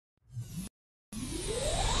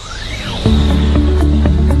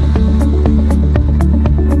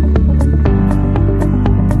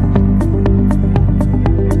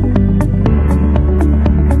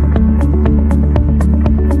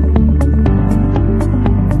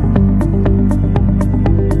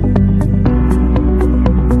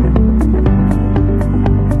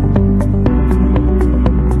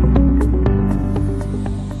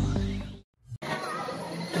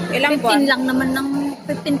15 lang naman ng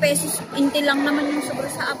 15 pesos. 20 lang naman yung sobra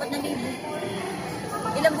sa 4,000.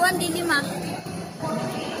 Ilang buwan? Di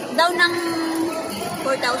 5. Down ng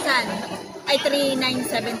 4,000. Ay,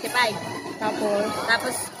 3,975.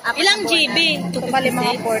 Tapos ilang GB? Bali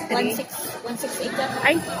mga 4,300. 168.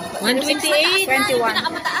 Ay, 128. 21.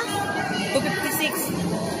 Pinakamataas. 256.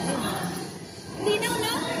 Linaw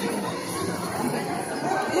na.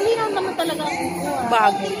 Malinaw naman talaga ang kukuha.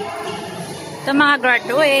 Bago. Ito mga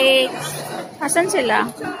graduates. Asan sila?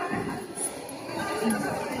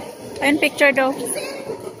 Ayun, picture daw.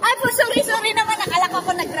 Ay po, sorry naman. Akala ko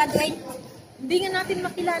ako nag-graduate. Hindi nga natin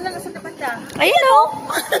makilala. Nasa tapat ka. Ayun o.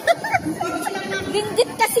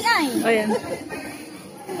 Gingit kasi ay. Ayun.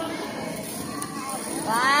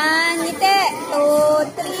 1, ngiti. 2,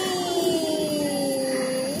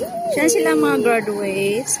 3. Siyan sila mga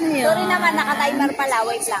graduates. Ayan. Sorry naman, naka-timer pala.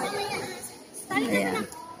 Wait lang. Ayan.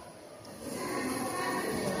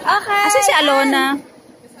 Okay. Asan si Alona?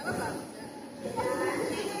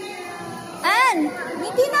 An,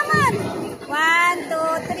 ngiti naman. 1,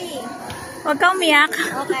 2, 3. Huwag ka umiyak.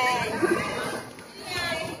 Okay.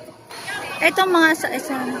 Ito mga sa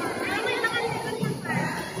isang.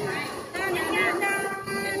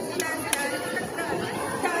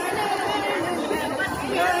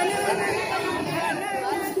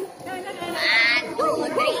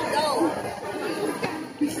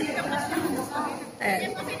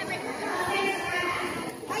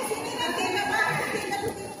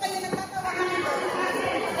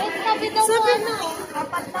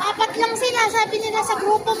 Apat lang sila, sabi nila sa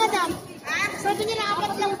grupo, madam. Sabi nila,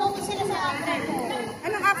 4 lang po sila sa akin.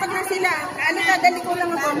 Anong 4 na sila? Ano dadali ko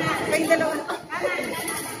lang ako? Kayo dalawa.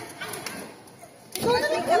 Ikaw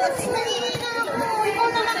naman po, nangingi na ako. Ikaw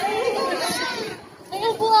naman po.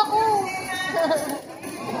 Ngayon po ako.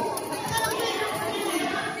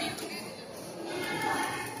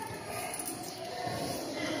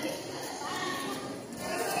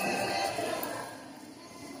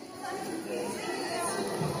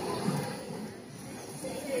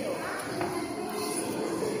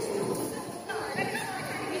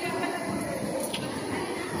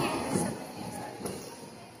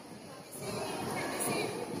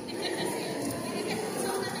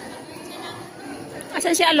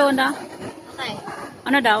 Asan si Alona? Okay.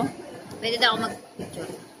 Ano daw? Pwede daw ako mag-picture.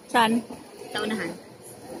 Saan? Sa unahan.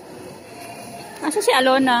 Asan si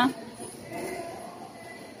Alona?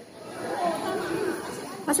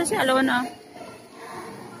 Asan si Alona?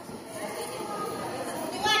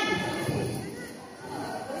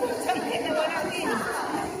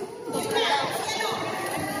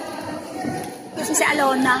 Asan si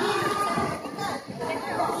Alona?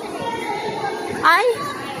 Ay!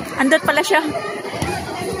 Andun pala siya.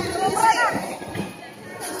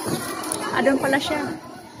 Andun pala siya.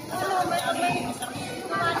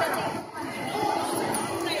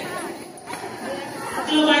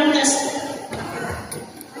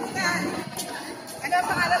 Ano ang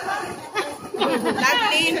pangalan mo?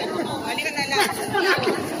 Lovely. Balik ka na lang.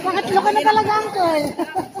 Pangatlo ka na talaga, uncle.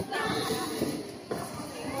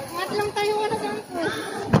 Pangatlong tayo ka na, uncle.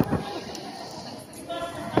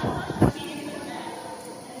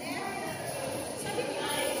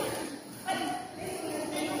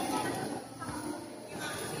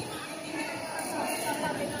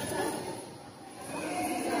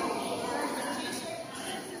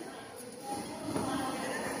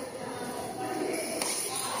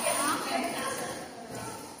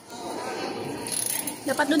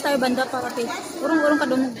 Dapat doon tayo banda para kay. Urong-urong ka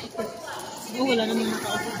doon. Oh, wala naman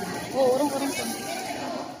nakaupo. Oh, urong-urong ka.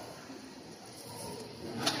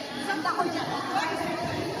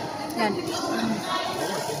 Yan.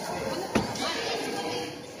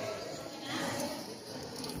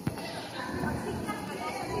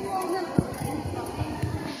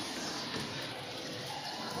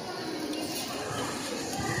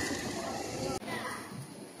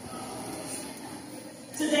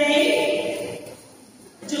 Today,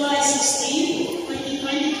 July 16,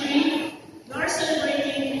 2023, we are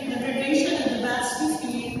celebrating the graduation of the batch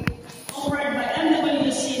 15 offered by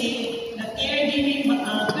MWC, the caregiving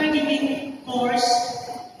course.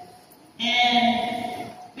 And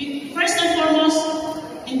first and foremost,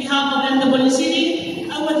 in behalf of MWC,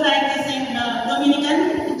 I would like to thank the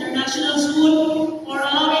Dominican International School for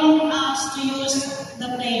allowing us to use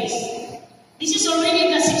the place. This is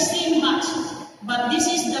already the 16th batch, but this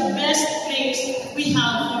is the best place we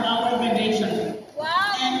have for our graduation.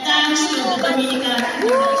 Wow! And thanks to the Dominican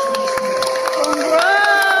International School.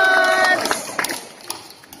 Congrats!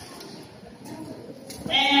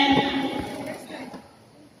 And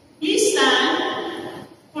please stand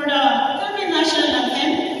for the Philippine National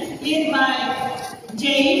Anthem led by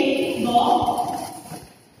Jay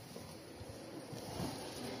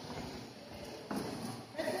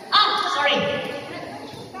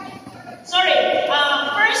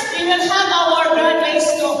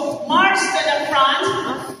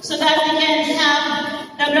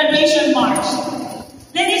college.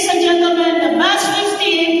 Ladies and gentlemen, the Batch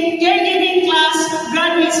 15 Caregiving Class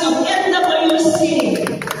graduates of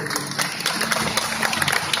NWC.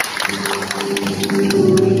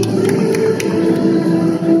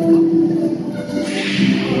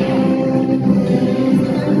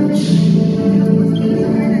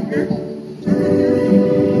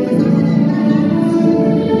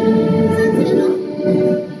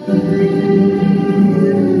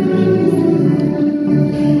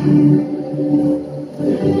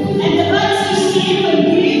 And the Batch 16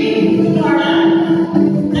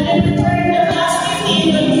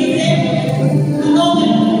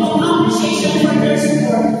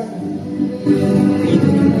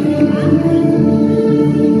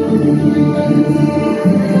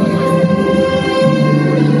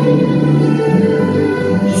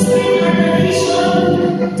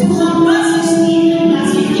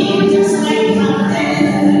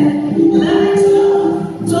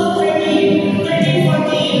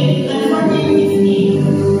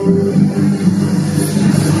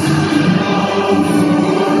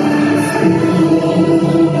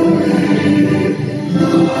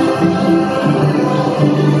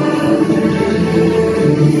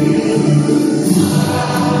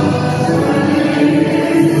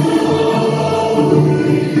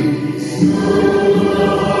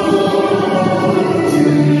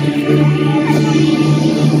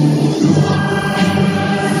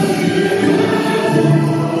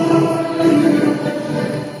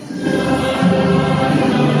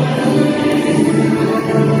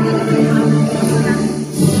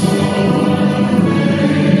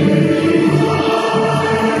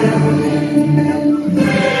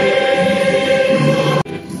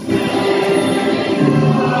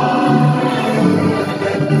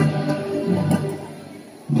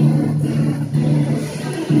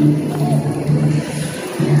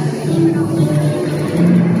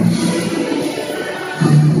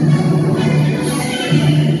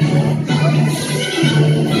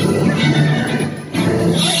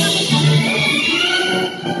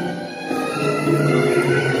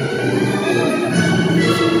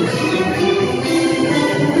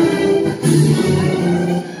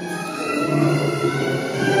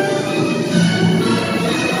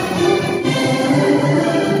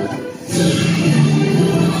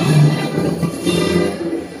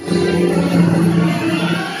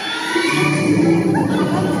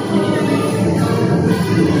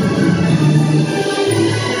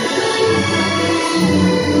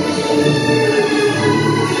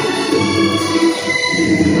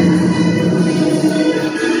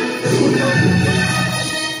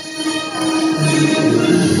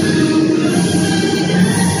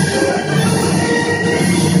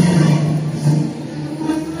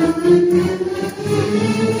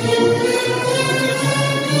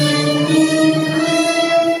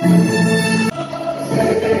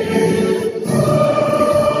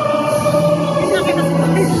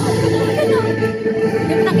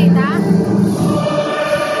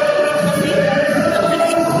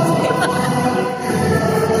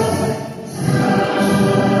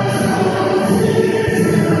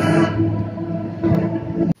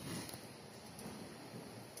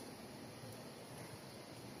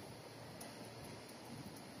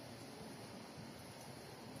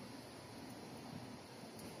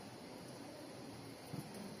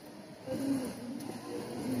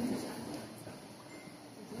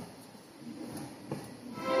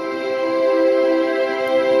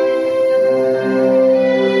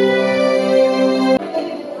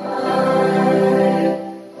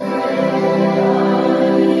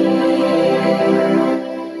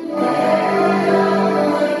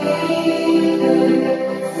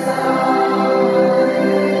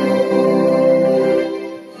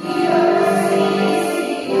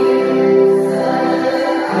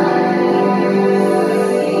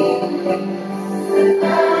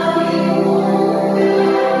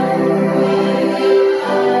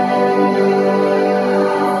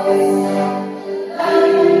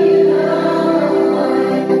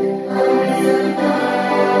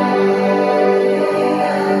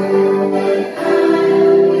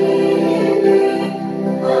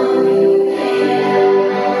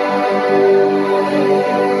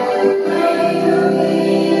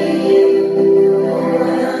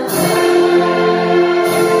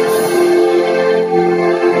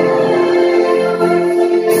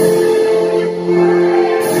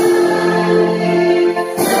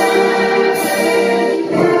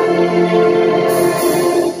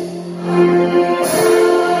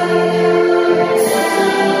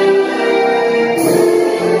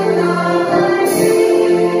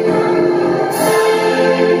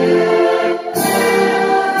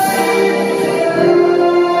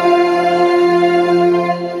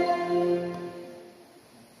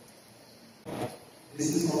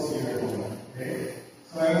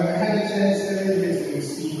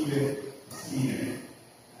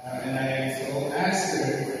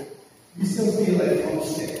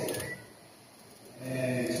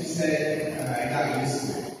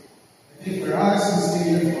 us who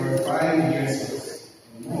stayed here for 5 years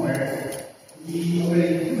or more, we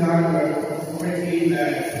already overcame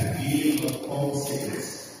that feeling of homesickness.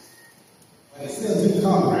 But it still do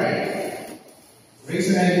come, right? Raise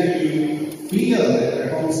your hand if you feel that you're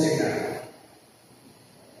homesick now.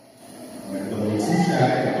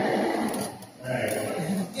 Right.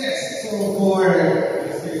 Yes, so for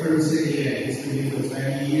let's say from city, it's been for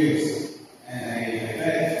 20 years, and I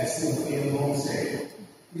bet I still feel homesick.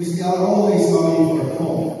 Because they are always longing for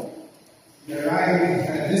home. You arrive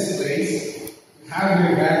at this place, you have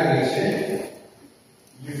your graduation,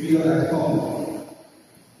 you feel at home.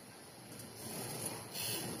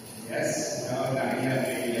 Yes? No, not yet,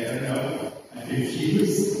 maybe, I don't know. I'm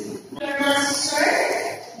confused. Very much, sir.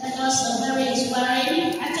 That was very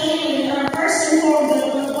inspiring. Actually, we are first informed that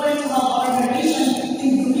we're going to have our graduation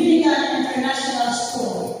in Dominican International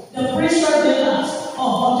School. The pressure built us.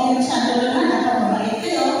 Oh, okay, masyado naman. Napamabait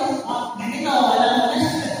kayo. Oh, ganito, alam mo na.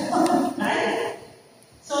 Right?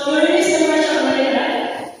 So, you release the pressure already,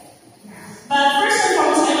 right? But first and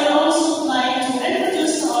foremost, I would also like to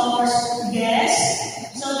introduce our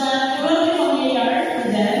guests so that you will be familiar with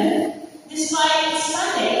them. Despite it's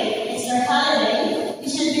Sunday, it's their holiday, they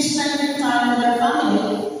should be spending time with their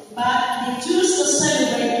family, but they choose to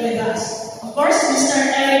celebrate with us. Of course, Mr.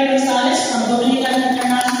 Eric Gonzalez from Dominican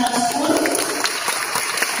International School,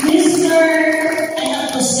 I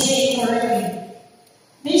have to say it correctly,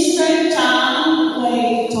 Mr. Chang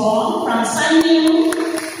Wei Tong from Sanyu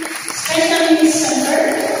Special Needs Center.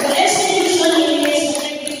 The institution is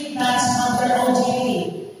the batch of their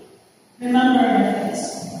OGP. Remember this.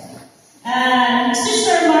 And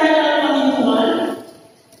Sister Marla Pamintuan,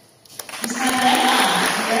 is my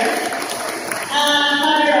here.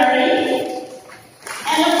 Mother Ari.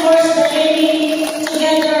 And of course, the lady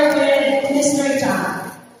together with Mr. Chang.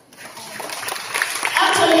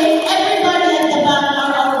 Actually, everybody at the back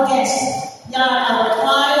are our guests. They are our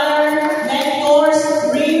choir, mentors,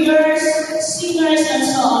 readers, singers, and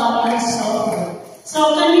so on and so forth. So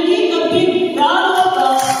can we give a big round of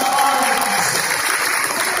applause to our guests?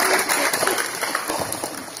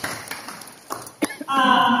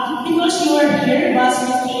 Because you are here,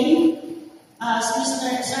 basically, as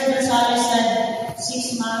Mr. Sir Gonzalez said,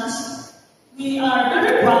 6 months, we are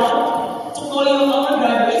very proud to call you our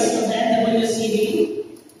graduates of the NWCD.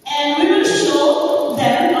 And we will show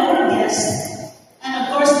them, our guests, and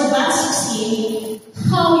of course the basic scene,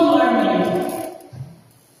 how you are made.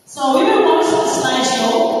 So we will watch the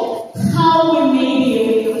slideshow, how we made you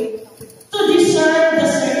to deserve the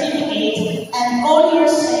certificate and call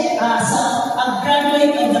yourself a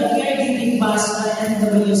graduate of the caregiving batch by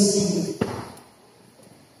NWCD.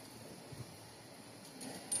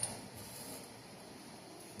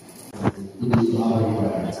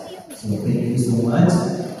 So thank you so much.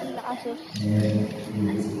 And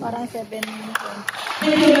Parang 7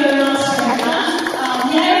 Thank you very much, Sarah.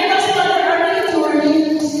 May I request Father Arnie to read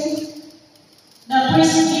the music? The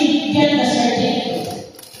priest did get the certificate.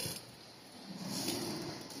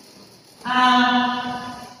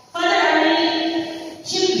 Father Arnie,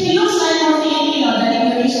 he looks like more Filipino than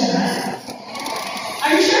Indonesian, right?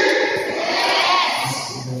 Are you sure?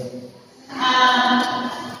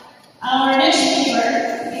 Our next speaker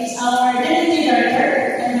is our deputy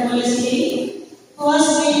director in the WC, who has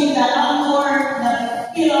been the anchor, the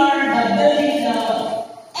pillar, the building,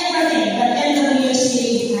 everything that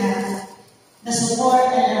NWC has, the support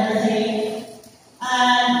and everything.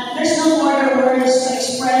 And there's no further words to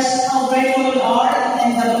express how grateful we are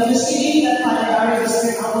in NWC that Father Ari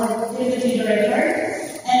is our deputy director.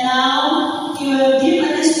 And now he will give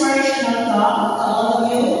an inspirational talk to all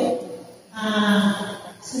of you.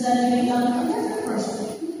 So that we can